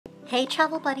Hey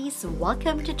travel buddies,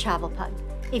 welcome to Travel Pug.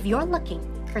 If you're looking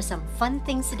for some fun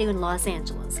things to do in Los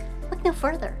Angeles, look no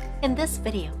further. In this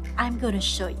video, I'm going to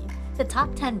show you the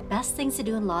top 10 best things to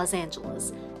do in Los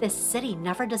Angeles. This city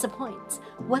never disappoints.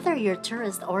 Whether you're a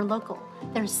tourist or local,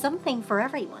 there's something for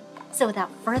everyone. So without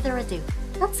further ado,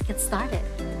 let's get started.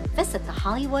 Visit the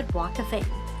Hollywood Walk of Fame.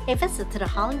 A visit to the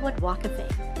Hollywood Walk of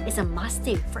Fame is a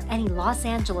must-do for any Los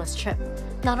Angeles trip.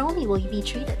 Not only will you be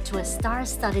treated to a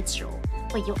star-studded stroll,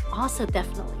 but you'll also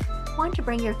definitely want to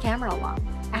bring your camera along.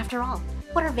 After all,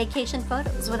 what are vacation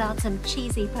photos without some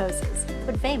cheesy poses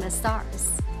with famous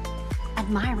stars?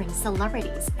 Admiring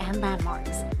celebrities and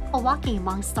landmarks while walking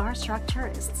among starstruck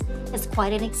tourists is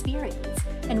quite an experience,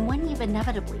 and when you've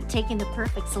inevitably taken the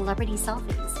perfect celebrity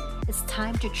selfies, it's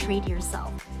time to treat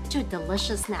yourself to a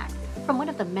delicious snack from one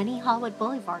of the many Hollywood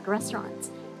Boulevard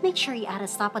restaurants. Make sure you add a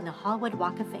stop on the Hollywood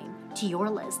Walk of Fame to your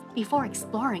list before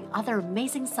exploring other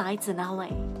amazing sights in LA.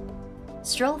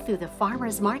 Stroll through the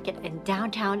farmers market in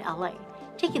downtown LA,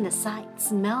 taking the sights,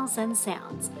 smells, and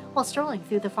sounds. While strolling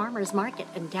through the farmers market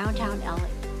in downtown LA,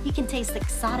 you can taste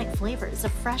exotic flavors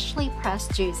of freshly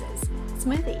pressed juices,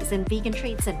 smoothies, and vegan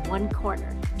treats in one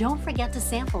corner. Don't forget to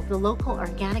sample the local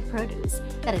organic produce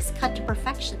that is cut to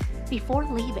perfection. Before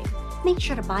leaving, make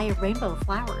sure to buy a rainbow of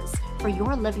flowers for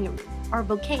your living room or a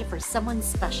bouquet for someone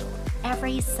special.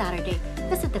 Every Saturday,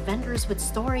 visit the vendors with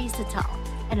stories to tell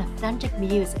and authentic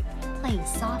music playing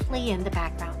softly in the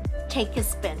background. Take a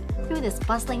spin through this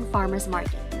bustling farmers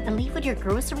market and leave with your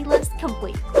grocery list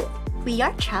complete. We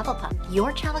are Travel Pug,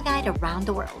 your travel guide around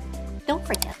the world. Don't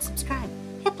forget to subscribe,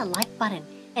 hit the like button,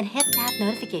 and hit that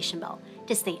notification bell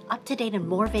to stay up to date on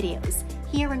more videos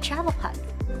here on Travel Pug.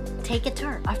 Take a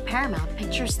tour of Paramount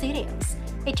Picture Studios.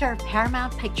 A tour of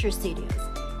Paramount Picture Studios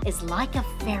is like a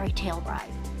fairy tale ride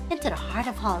into the heart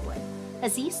of Hollywood.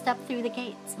 As you step through the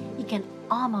gates, you can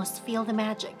almost feel the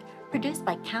magic produced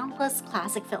by countless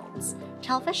classic films,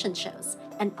 television shows,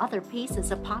 and other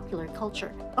pieces of popular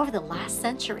culture over the last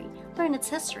century. Learn its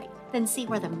history, then see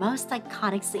where the most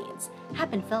iconic scenes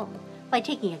have been filmed by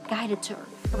taking a guided tour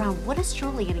around what is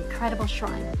truly an incredible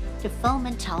shrine to film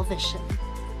and television.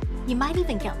 You might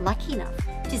even get lucky enough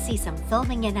to see some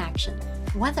filming in action.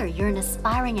 Whether you're an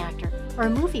aspiring actor or a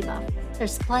movie buff,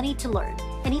 there's plenty to learn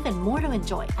and even more to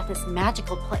enjoy at this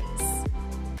magical place.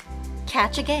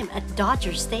 Catch a game at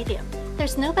Dodger Stadium.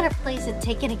 There's no better place to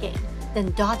take in a game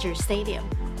than Dodger Stadium.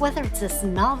 Whether it's the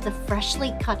smell of the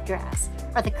freshly cut grass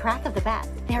or the crack of the bat,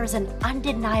 there is an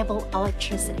undeniable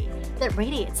electricity that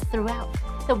radiates throughout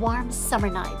the warm summer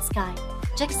night sky,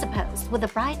 juxtaposed with the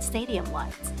bright stadium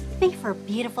lights. Make for a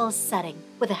beautiful setting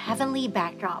with a heavenly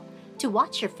backdrop to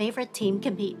watch your favorite team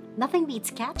compete. Nothing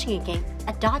beats catching a game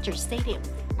at Dodger Stadium.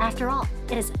 After all,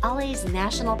 it is LA's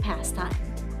national pastime.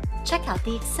 Check out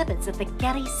the exhibits at the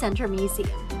Getty Center Museum.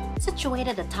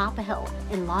 Situated atop a hill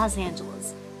in Los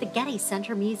Angeles, the Getty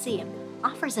Center Museum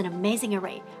offers an amazing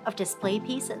array of display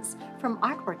pieces, from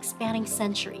artwork spanning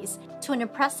centuries to an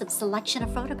impressive selection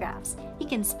of photographs. You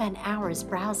can spend hours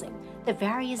browsing the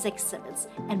various exhibits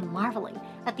and marveling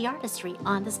at the artistry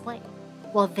on display.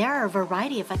 While there are a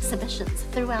variety of exhibitions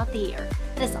throughout the year,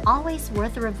 it is always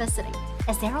worth revisiting,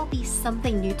 as there will be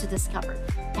something new to discover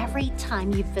every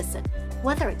time you visit.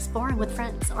 Whether exploring with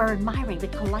friends or admiring the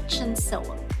collection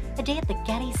solo, a day at the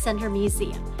Getty Center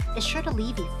Museum is sure to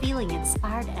leave you feeling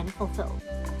inspired and fulfilled.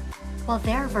 While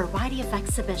there are a variety of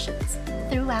exhibitions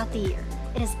throughout the year,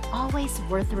 it is always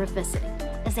worth revisiting,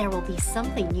 as there will be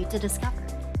something new to discover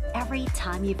every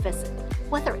time you visit.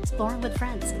 Whether exploring with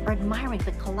friends or admiring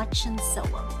the collection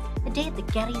solo, a day at the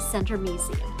Getty Center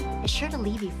Museum is sure to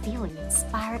leave you feeling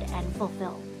inspired and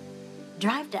fulfilled.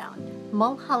 Drive down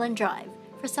Mulholland Drive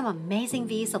for some amazing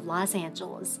views of Los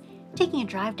Angeles. Taking a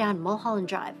drive down Mulholland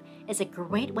Drive is a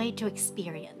great way to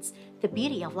experience the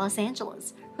beauty of Los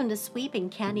Angeles. From the sweeping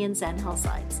canyons and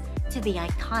hillsides to the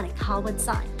iconic Hollywood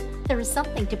sign, there is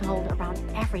something to behold around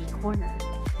every corner.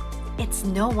 It's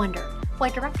no wonder why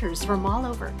directors from all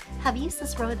over have used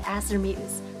this road as their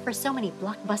muse for so many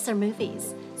blockbuster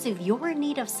movies. So if you're in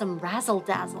need of some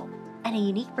razzle-dazzle and a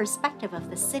unique perspective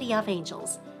of the City of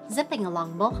Angels, zipping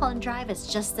along Mulholland Drive is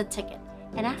just the ticket.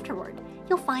 And afterward,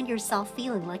 you'll find yourself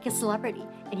feeling like a celebrity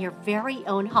in your very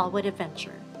own Hollywood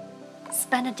adventure.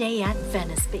 Spend a day at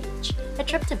Venice Beach. A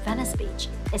trip to Venice Beach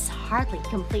is hardly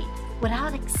complete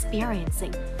without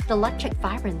experiencing the electric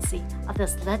vibrancy of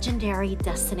this legendary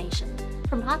destination.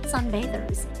 From hot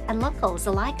sunbathers and locals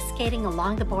alike skating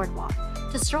along the boardwalk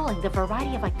to strolling the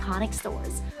variety of iconic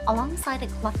stores alongside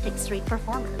eclectic street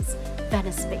performers,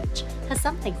 Venice Beach has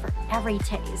something for every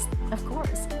taste. Of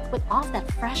course, with all that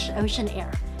fresh ocean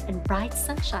air and bright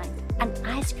sunshine, an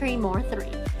ice cream or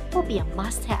three will be a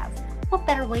must-have What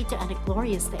better way to end a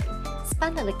glorious day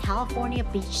spent in the California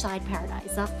beachside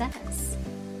paradise of Venice?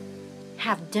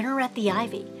 Have dinner at the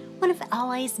Ivy, one of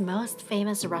LA's most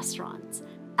famous restaurants.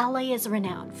 LA is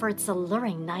renowned for its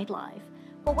alluring nightlife,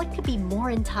 but what could be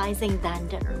more enticing than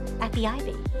dinner at the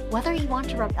Ivy? Whether you want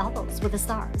to rub elbows with the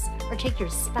stars or take your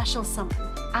special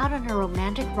someone out on a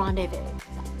romantic rendezvous,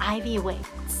 the Ivy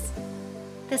awaits.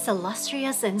 This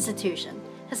illustrious institution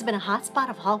has been a hotspot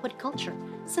of Hollywood culture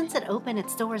since it opened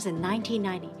its doors in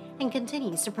 1990 and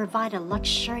continues to provide a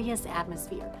luxurious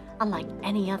atmosphere unlike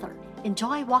any other.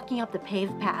 Enjoy walking up the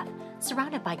paved path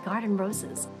surrounded by garden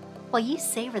roses while you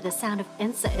savor the sound of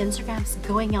Instagrams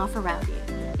going off around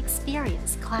you.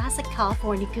 Experience classic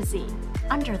California cuisine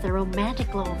under the romantic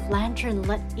glow of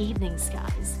lantern-lit evening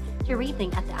skies. Your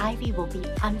evening at the Ivy will be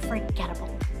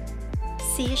unforgettable.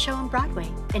 See a show on Broadway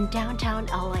in downtown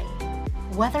LA.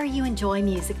 Whether you enjoy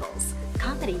musicals,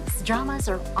 comedies, dramas,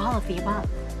 or all of the above,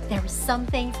 there is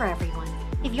something for everyone.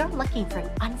 If you're looking for an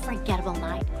unforgettable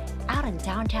night out in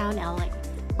downtown LA,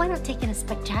 why not take in a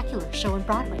spectacular show on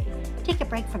Broadway? Take a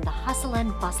break from the hustle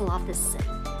and bustle of the city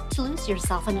to lose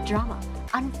yourself in a drama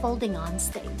unfolding on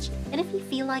stage. And if you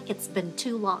feel like it's been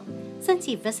too long since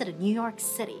you visited New York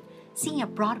City, seeing a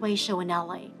Broadway show in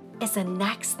LA is the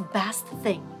next best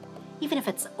thing. Even if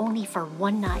it's only for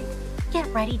one night, get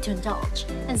ready to indulge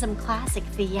in some classic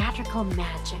theatrical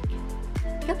magic.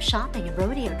 Go shopping in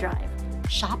Rodeo Drive.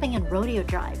 Shopping in Rodeo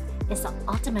Drive is the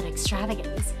ultimate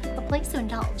extravagance, a place to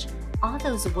indulge all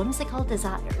those whimsical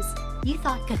desires you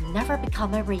thought could never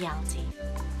become a reality.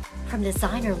 From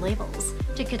designer labels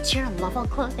to couture-level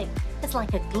clothing, it's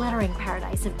like a glittering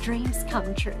paradise of dreams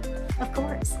come true. Of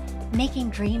course, making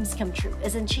dreams come true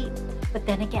isn't cheap, but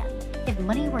then again, if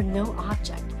money were no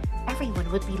object,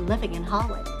 everyone would be living in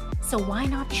Hollywood. So why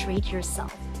not treat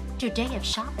yourself to a day of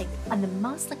shopping on the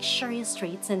most luxurious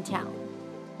streets in town?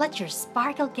 Let your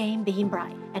sparkle game beam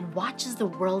bright and watch as the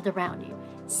world around you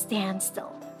stand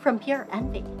still from pure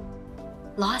envy.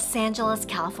 Los Angeles,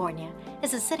 California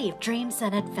is a city of dreams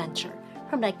and adventure.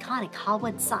 From the iconic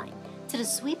Hollywood sign to the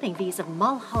sweeping views of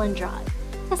Mulholland Drive,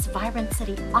 this vibrant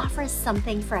city offers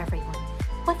something for everyone.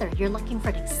 Whether you're looking for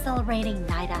an exhilarating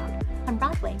night out on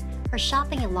Broadway or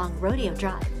shopping along Rodeo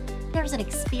Drive, there's an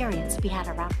experience to be had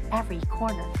around every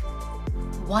corner.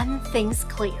 One thing's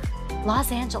clear,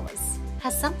 Los Angeles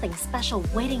has something special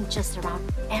waiting just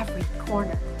around every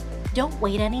corner. Don't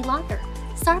wait any longer.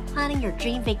 Start planning your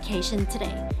dream vacation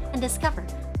today and discover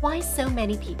why so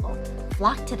many people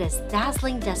flock to this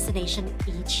dazzling destination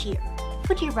each year.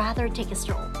 Would you rather take a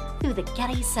stroll through the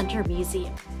Getty Center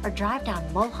Museum or drive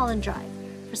down Mulholland Drive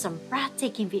for some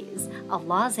breathtaking views of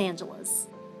Los Angeles?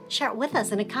 Share it with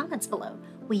us in the comments below.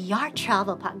 We are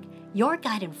Travel Punk, your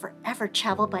guide and forever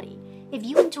travel buddy. If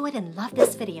you enjoyed and loved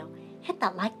this video, hit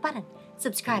that like button,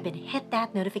 subscribe, and hit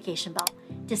that notification bell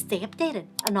to stay updated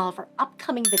on all of our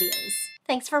upcoming videos.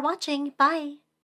 Thanks for watching. Bye!